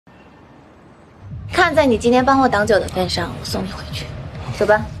看在你今天帮我挡酒的份上，我送你回去。走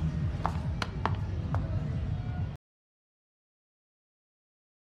吧。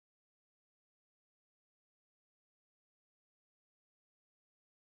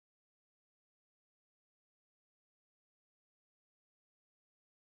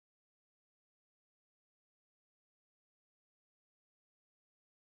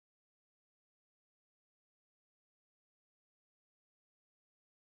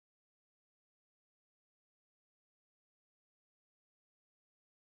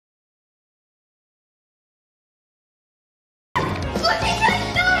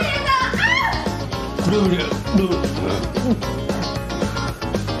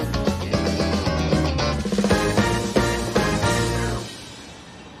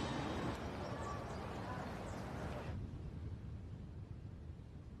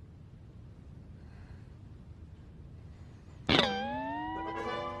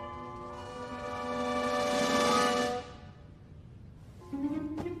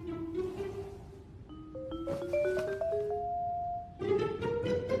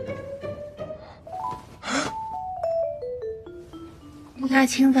大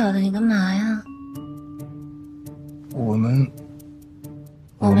清早的，你干嘛呀？我们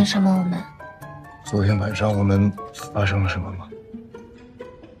什么？我们昨天晚上我们发生了什么吗？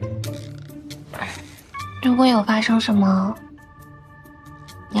如果有发生什么，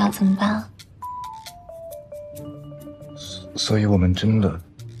你要怎么办？所以我们真的……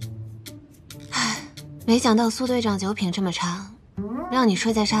没想到苏队长酒品这么差，让你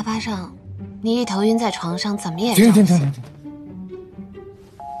睡在沙发上，你一头晕在床上，怎么也停！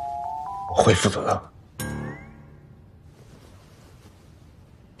我会负责的。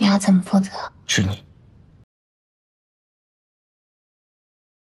你要怎么负责？是你。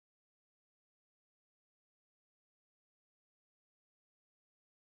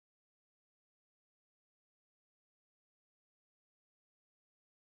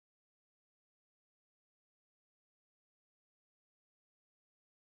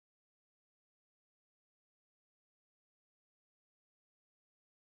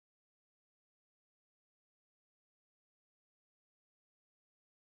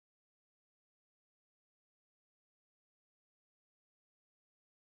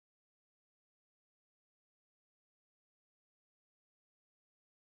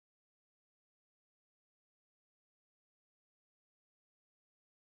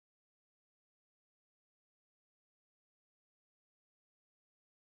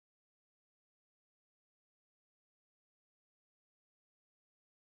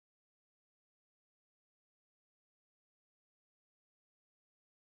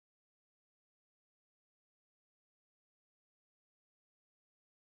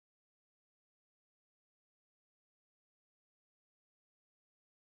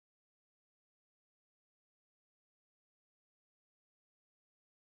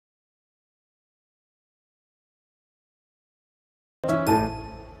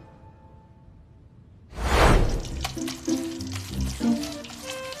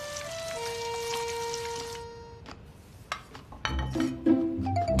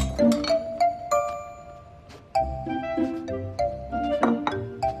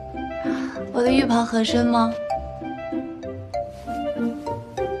我的浴袍合身吗？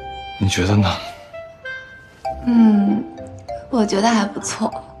你觉得呢？我觉得还不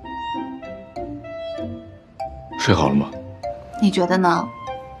错。睡好了吗？你觉得呢？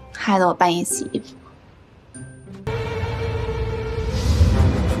害得我半夜洗衣服。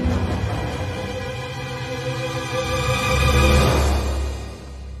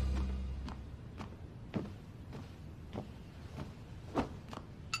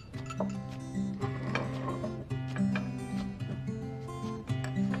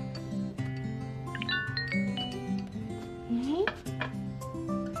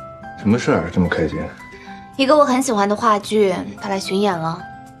什么事儿这么开心？一个我很喜欢的话剧，它来巡演了。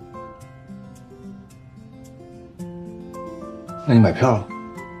那你买票了？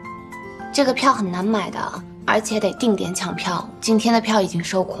这个票很难买的，而且得定点抢票。今天的票已经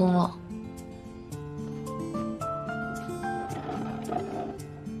售空了。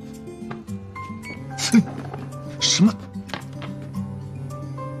什么？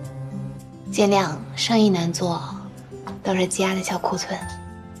见谅，生意难做，都是积压的小库存。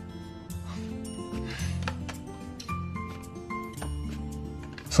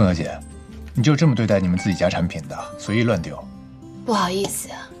宋小姐，你就这么对待你们自己家产品的，随意乱丢？不好意思，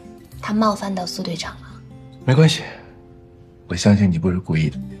他冒犯到苏队长了。没关系，我相信你不是故意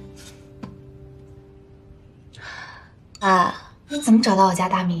的。啊，你怎么找到我家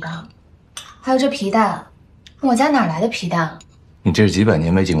大米的？还有这皮蛋，我家哪来的皮蛋？你这是几百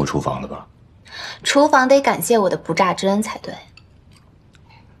年没进过厨房了吧？厨房得感谢我的不榨之恩才对。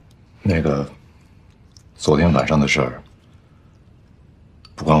那个，昨天晚上的事儿，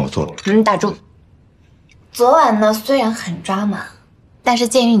不关我做了。打住！昨晚呢，虽然很抓马，但是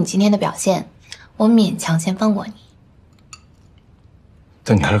鉴于你今天的表现，我勉强先放过你。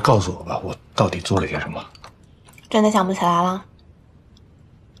但你还是告诉我吧，我到底做了些什么？真的想不起来了。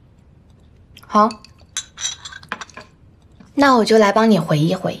好，那我就来帮你回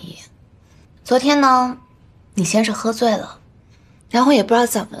忆回忆。昨天呢，你先是喝醉了，然后也不知道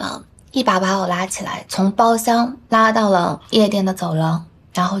怎么了，一把把我拉起来，从包厢拉到了夜店的走廊，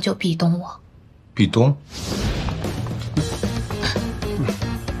然后就壁咚我。壁咚？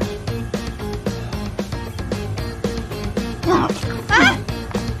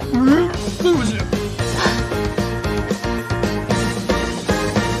对不起。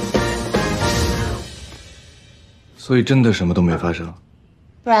所以真的什么都没发生？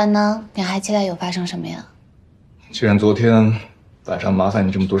不然呢？你还期待有发生什么呀？既然昨天晚上麻烦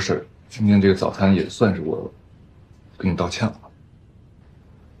你这么多事儿，今天这个早餐也算是我跟你道歉了。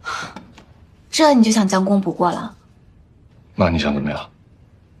这你就想将功补过了？那你想怎么样？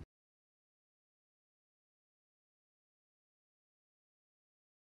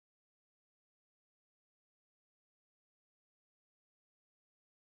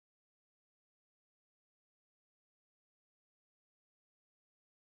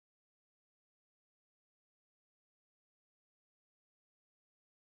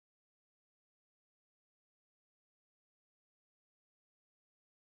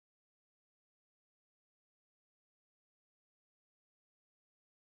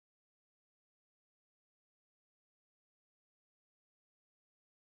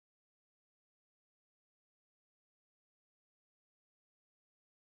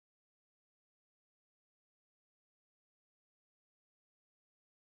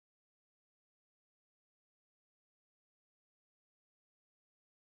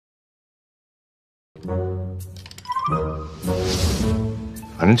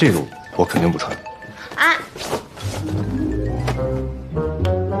反正这个我肯定不穿。啊！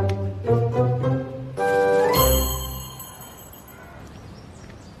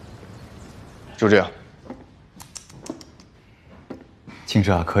就这样。青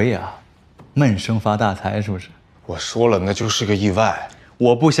蛇啊，可以啊，闷声发大财是不是？我说了，那就是个意外。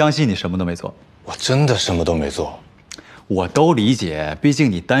我不相信你什么都没做。我真的什么都没做。我都理解，毕竟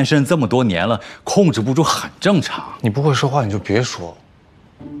你单身这么多年了，控制不住很正常。你不会说话你就别说。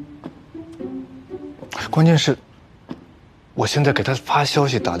关键是，我现在给他发消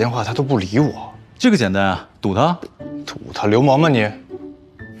息、打电话，他都不理我。这个简单啊，堵他。堵他流氓吗你？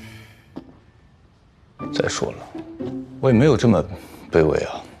再说了，我也没有这么卑微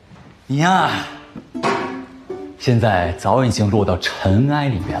啊。你呀，现在早已经落到尘埃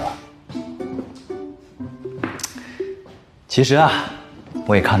里面了。其实啊，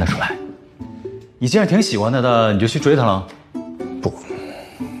我也看得出来，你既然挺喜欢他的，你就去追他了。不，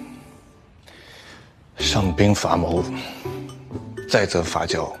上兵伐谋，再则伐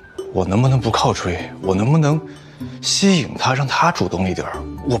交，我能不能不靠追？我能不能吸引他，让他主动一点？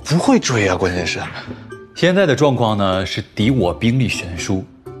我不会追啊，关键是，现在的状况呢是敌我兵力悬殊，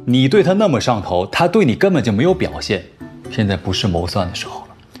你对他那么上头，他对你根本就没有表现。现在不是谋算的时候了，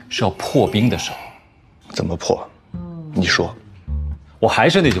是要破冰的时候。怎么破？你说。我还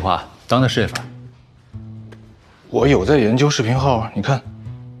是那句话，当他事业粉。我有在研究视频号，你看。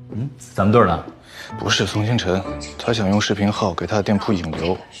咱们队呢？不是宋星辰，他想用视频号给他的店铺引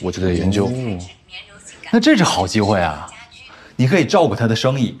流，我就在研究。那这是好机会啊！你可以照顾他的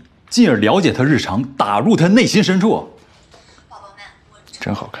生意，进而了解他日常，打入他内心深处。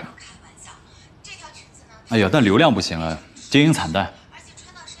真好看。哎呀，但流量不行啊，经营惨淡。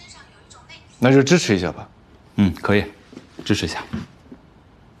那就支持一下吧。可以，支持一下。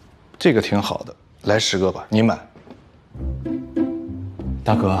这个挺好的，来10个吧，你买。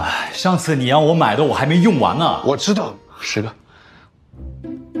大哥，上次你让我买的我还没用完呢。我知道，10个。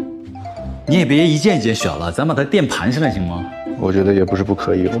你也别一件一件选了，咱把它店盘上来行吗？我觉得也不是不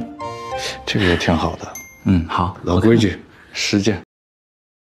可以哦，这个也挺好的。好，老规矩，10件。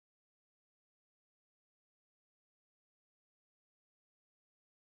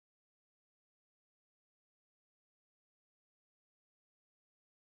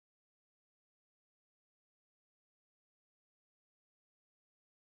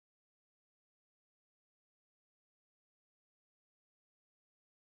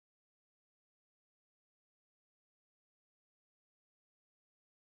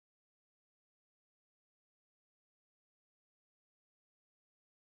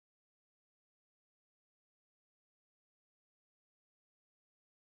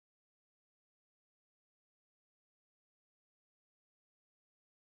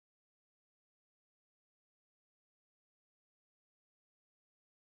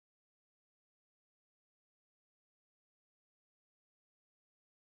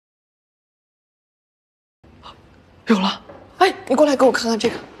有了！哎，你过来给我看看这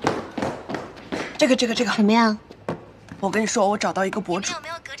个。这个什么呀？我跟你说，我找到一个博主。你们有没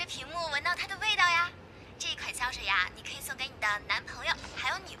有隔着屏幕闻到它的味道呀？这一款香水呀，你可以送给你的男朋友还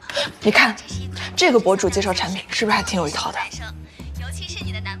有女朋友。你看，这个博主介绍产品是不是还挺有一套的？尤其是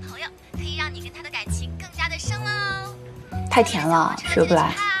你的男朋友，可以让你跟他的感情更加的深喽。太甜了，学不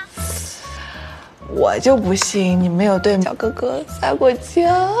来。我就不信你没有对小哥哥撒过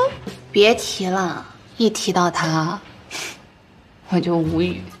娇。别提了，一提到他，我就无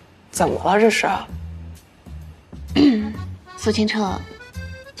语。怎么了这是？苏清澈，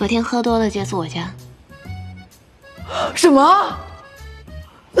昨天喝多了借宿我家。什么？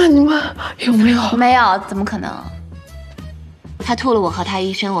那你们有没有？没有，怎么可能？他吐了我和他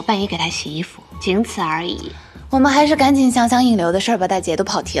一身，我半夜给他洗衣服，仅此而已。我们还是赶紧想想引流的事儿吧，大姐都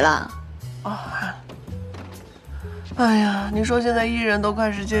跑题了。哎呀，你说现在艺人都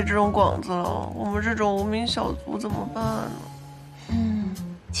开始接这种广子了，我们这种无名小卒怎么办呢？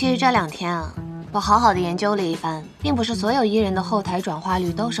其实这2天啊，我好好的研究了一番，并不是所有艺人的后台转化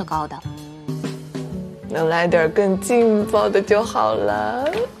率都是高的，能来点更劲爆的就好了。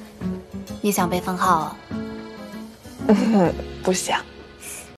你想被封号？不想。